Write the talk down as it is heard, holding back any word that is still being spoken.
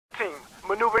team,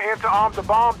 maneuver in to arm the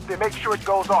bomb, then make sure it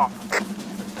goes off.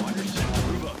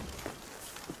 Move up.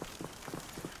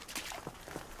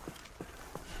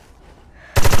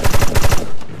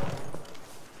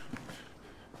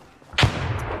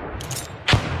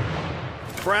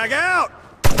 Frag out!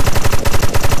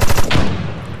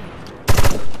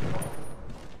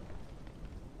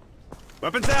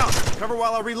 Weapons out! Cover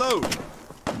while I reload.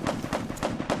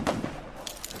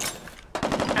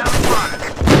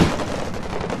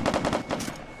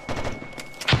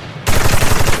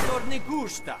 Torni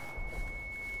gusta.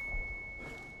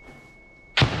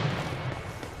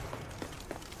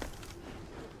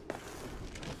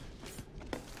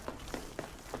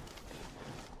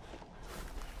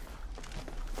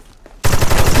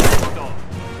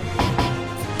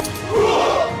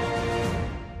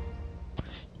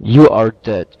 You are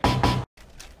dead.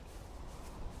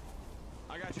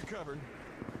 I got you covered.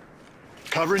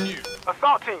 Covering you.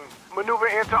 Assault team, maneuver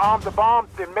in to arm the bomb,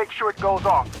 then make sure it goes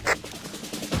off.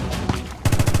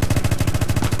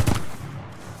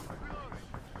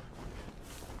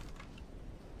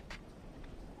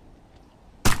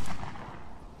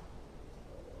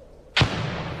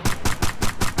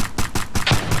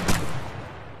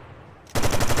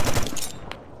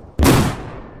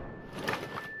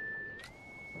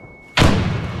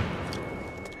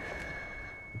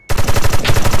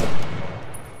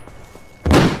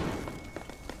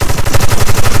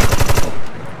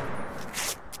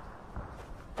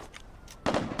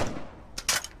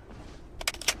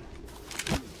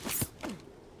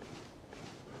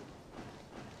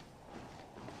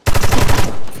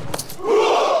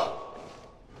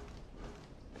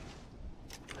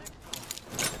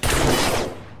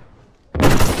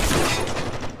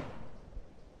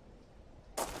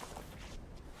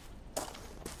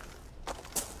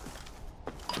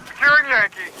 Securing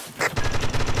Yankee.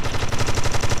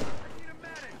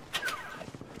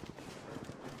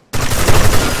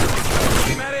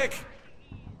 Medic!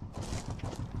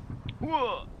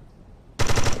 Whoa.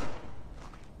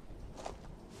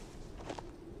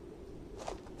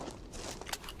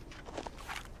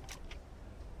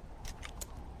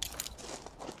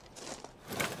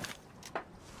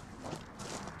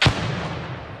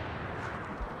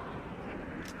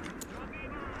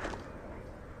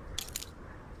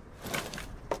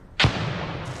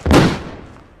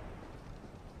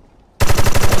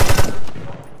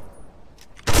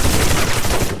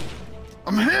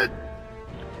 I'm hit!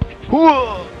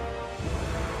 Whoa!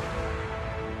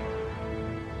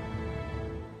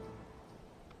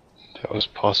 That was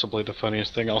possibly the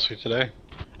funniest thing I'll see today.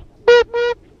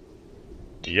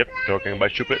 Yep, talking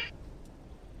about stupid.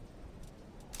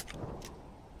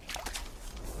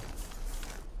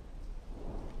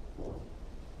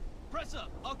 Press up,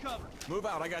 I'll cover. Move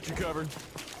out, I got you covered.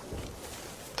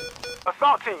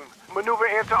 Assault team, maneuver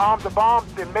in to arm the bomb,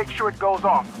 then make sure it goes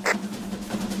off.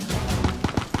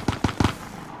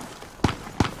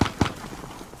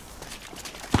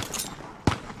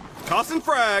 Tossing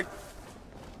frag!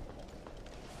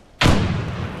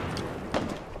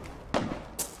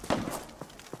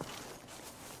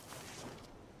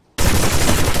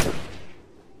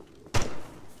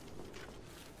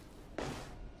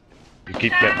 You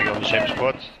keep camping on the same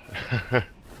spot.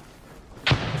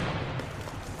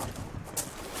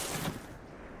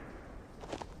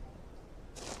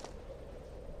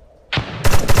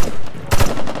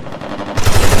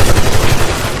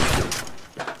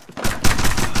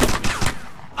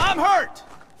 I'm hurt!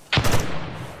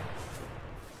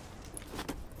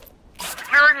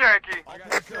 Securing Yankee. I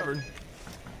got you covered.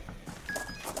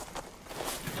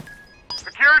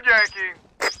 Secured Yankee.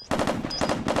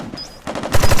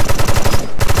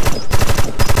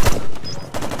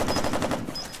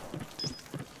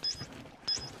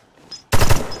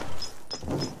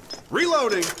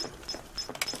 Reloading!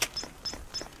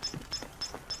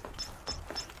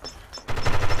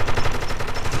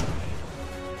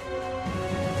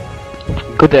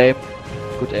 Good aim.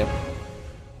 Good aim.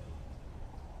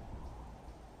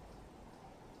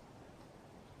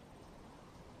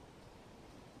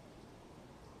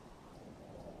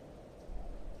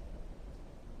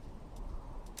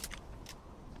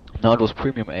 No, it was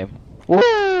premium aim.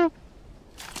 Woo!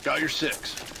 Got your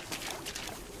 6.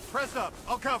 Press up,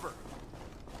 I'll cover.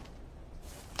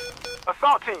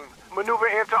 Assault team, maneuver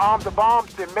in to arm the bomb,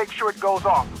 then make sure it goes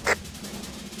off.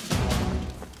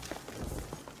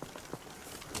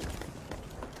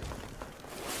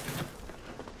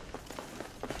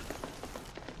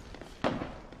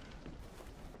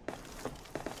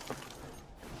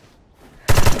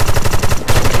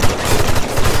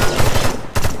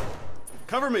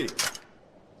 Cover me.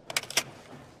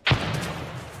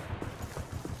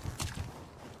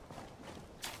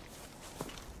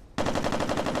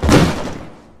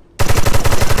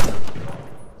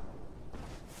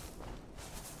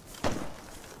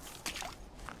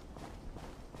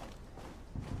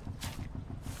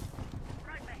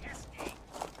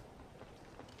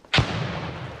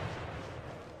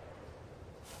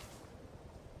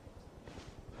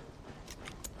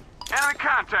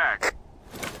 contact!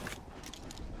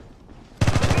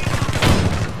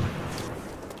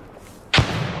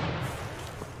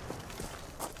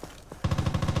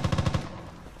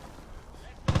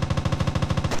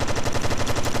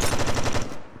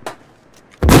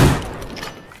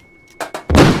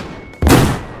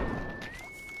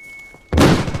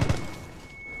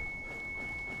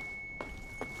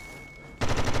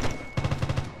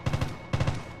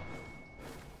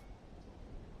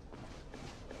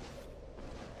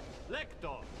 Lector.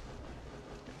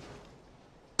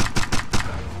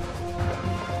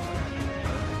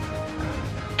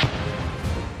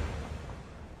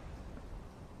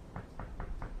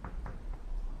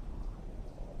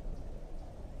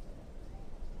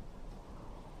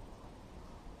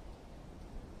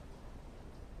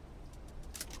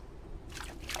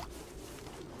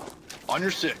 On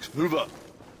your 6, move up.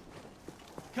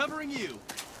 Covering you.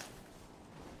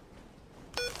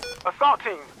 Assault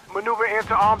team, maneuver in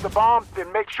to arm the bomb,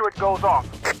 then make sure it goes off.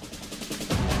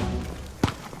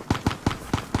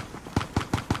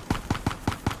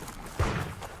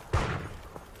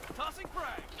 Tossing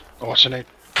frag. Oh, what's your name?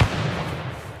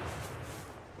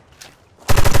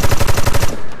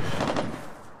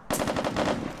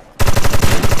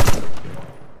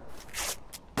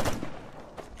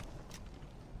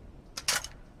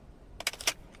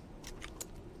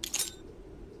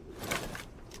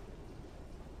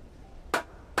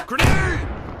 Grenade!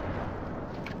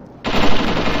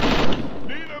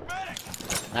 Need a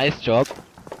medic! Nice job.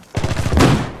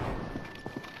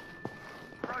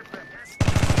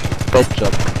 Bad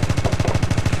job.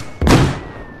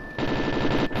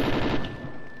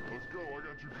 Let's go, I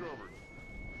got you covered.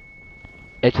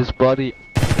 At his body.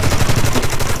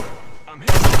 I'm hit.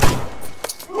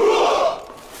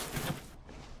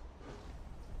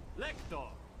 Lector.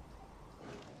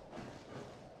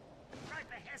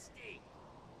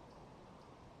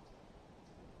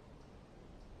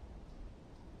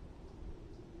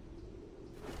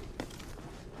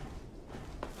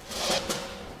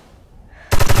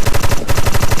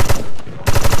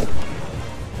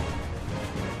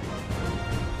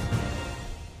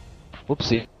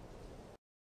 Whoopsie.